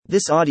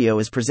This audio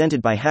is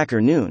presented by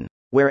Hacker Noon,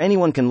 where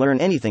anyone can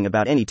learn anything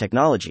about any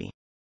technology.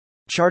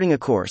 Charting a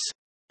course.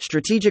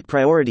 Strategic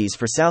priorities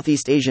for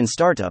Southeast Asian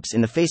startups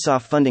in the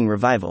face-off funding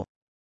revival.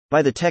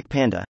 By the Tech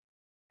Panda.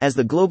 As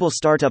the global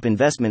startup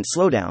investment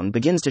slowdown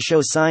begins to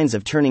show signs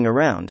of turning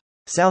around,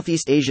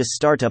 Southeast Asia's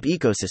startup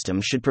ecosystem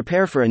should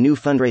prepare for a new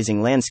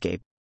fundraising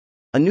landscape.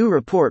 A new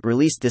report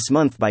released this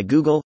month by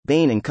Google,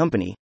 Bain &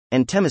 Company,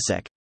 and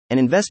Temasek, an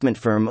investment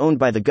firm owned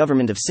by the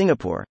government of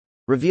Singapore,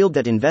 revealed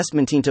that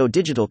investmentinto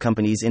digital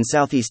companies in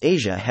Southeast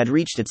Asia had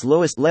reached its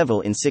lowest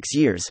level in 6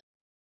 years.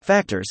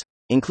 Factors,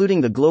 including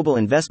the global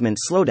investment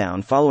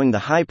slowdown following the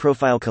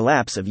high-profile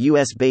collapse of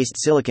US-based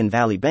Silicon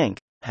Valley Bank,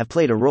 have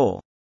played a role.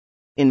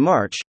 In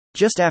March,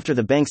 just after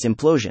the bank's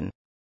implosion,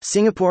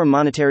 Singapore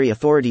Monetary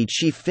Authority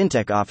Chief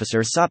Fintech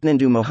Officer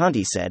Sopnendu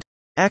Mohanty said,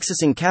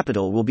 "Accessing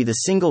capital will be the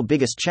single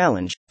biggest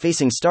challenge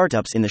facing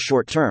startups in the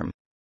short term."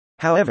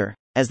 However,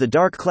 as the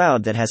dark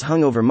cloud that has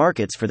hung over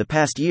markets for the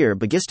past year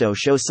begins to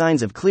show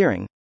signs of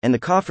clearing, and the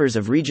coffers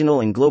of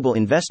regional and global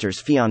investors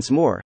fiance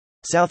more,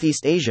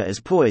 Southeast Asia is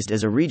poised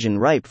as a region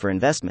ripe for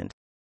investment.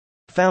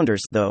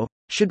 Founders, though,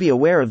 should be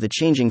aware of the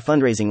changing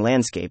fundraising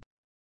landscape.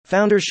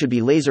 Founders should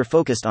be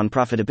laser-focused on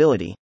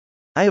profitability.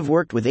 I have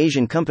worked with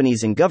Asian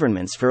companies and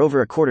governments for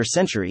over a quarter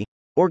century,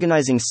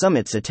 organizing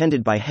summits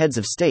attended by heads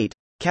of state,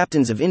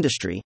 captains of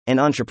industry, and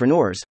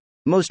entrepreneurs,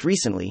 most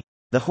recently,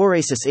 the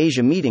Horasis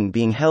Asia meeting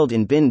being held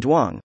in Binh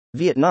Duong,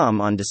 Vietnam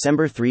on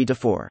December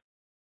 3-4.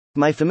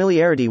 My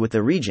familiarity with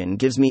the region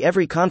gives me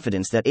every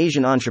confidence that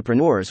Asian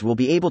entrepreneurs will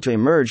be able to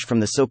emerge from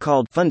the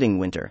so-called funding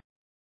winter.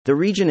 The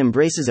region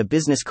embraces a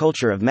business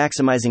culture of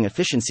maximizing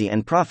efficiency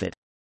and profit,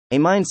 a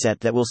mindset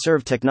that will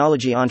serve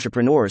technology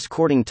entrepreneurs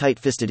courting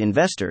tight-fisted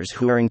investors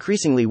who are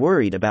increasingly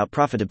worried about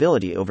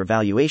profitability over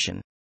valuation.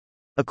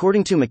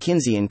 According to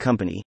McKinsey &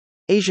 Company,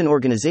 Asian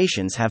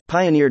organizations have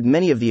pioneered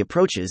many of the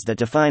approaches that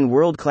define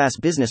world-class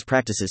business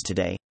practices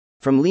today,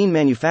 from lean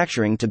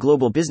manufacturing to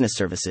global business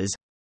services.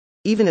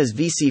 Even as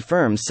VC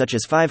firms such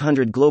as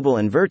 500 Global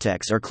and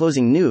Vertex are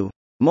closing new,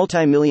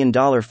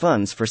 multi-million-dollar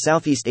funds for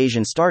Southeast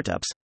Asian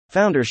startups,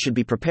 founders should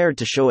be prepared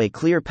to show a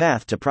clear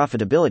path to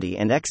profitability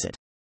and exit.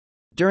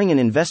 During an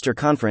investor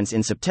conference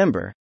in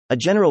September, a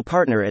general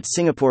partner at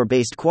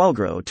Singapore-based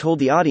Qualgrow told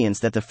the audience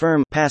that the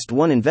firm passed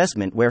one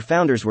investment where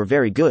founders were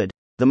very good,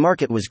 the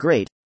market was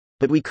great,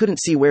 but we couldn't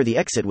see where the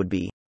exit would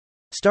be.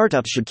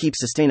 Startups should keep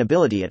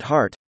sustainability at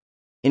heart.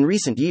 In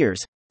recent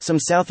years, some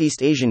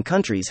Southeast Asian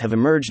countries have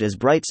emerged as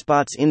bright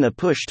spots in the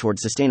push toward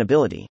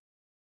sustainability.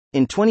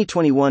 In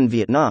 2021,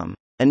 Vietnam,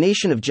 a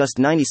nation of just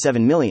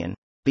 97 million,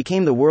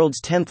 became the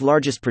world's 10th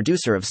largest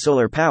producer of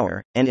solar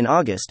power, and in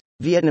August,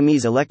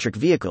 Vietnamese electric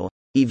vehicle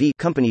 (EV)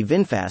 company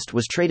VinFast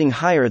was trading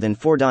higher than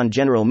Fordon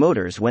General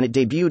Motors when it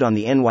debuted on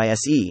the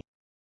NYSE.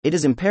 It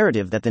is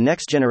imperative that the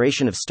next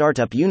generation of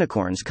startup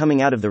unicorns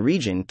coming out of the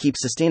region keep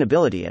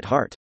sustainability at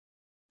heart.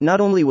 Not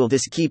only will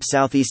this keep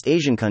Southeast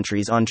Asian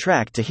countries on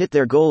track to hit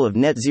their goal of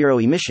net zero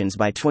emissions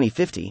by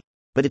 2050,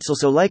 but it's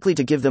also likely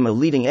to give them a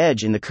leading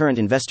edge in the current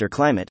investor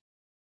climate.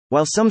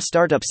 While some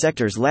startup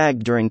sectors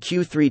lagged during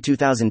Q3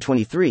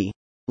 2023,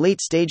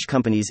 late-stage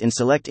companies in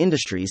select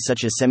industries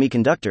such as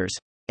semiconductors,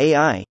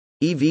 AI,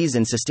 EVs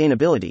and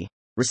sustainability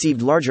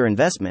received larger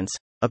investments,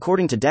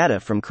 according to data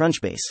from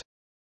Crunchbase.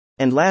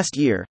 And last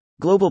year,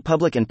 global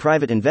public and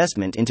private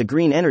investment into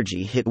green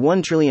energy hit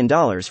 $1 trillion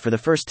for the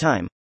first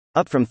time,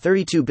 up from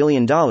 $32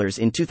 billion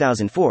in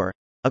 2004,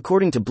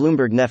 according to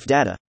Bloomberg NEF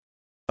data.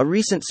 A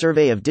recent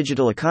survey of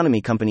digital economy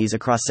companies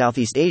across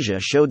Southeast Asia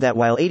showed that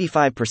while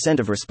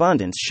 85% of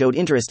respondents showed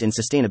interest in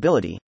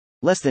sustainability,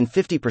 less than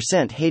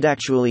 50% had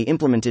actually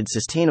implemented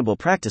sustainable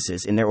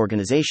practices in their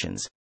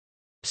organizations.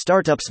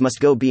 Startups must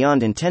go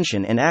beyond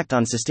intention and act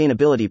on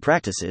sustainability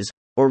practices,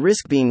 or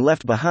risk being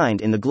left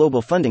behind in the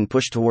global funding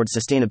push towards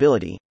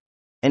sustainability.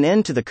 An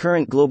end to the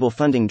current global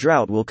funding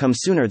drought will come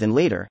sooner than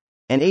later,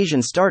 and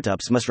Asian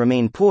startups must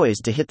remain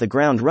poised to hit the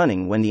ground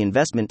running when the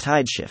investment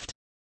tides shift.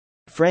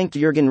 Frank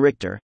Jürgen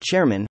Richter,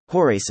 Chairman,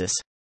 Horasis.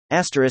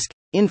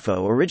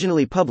 *info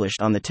originally published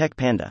on the Tech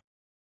Panda.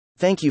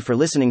 Thank you for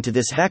listening to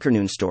this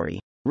HackerNoon story,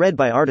 read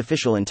by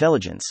Artificial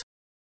Intelligence.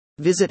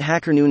 Visit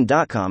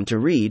hackernoon.com to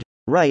read,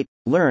 write,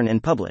 learn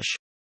and publish.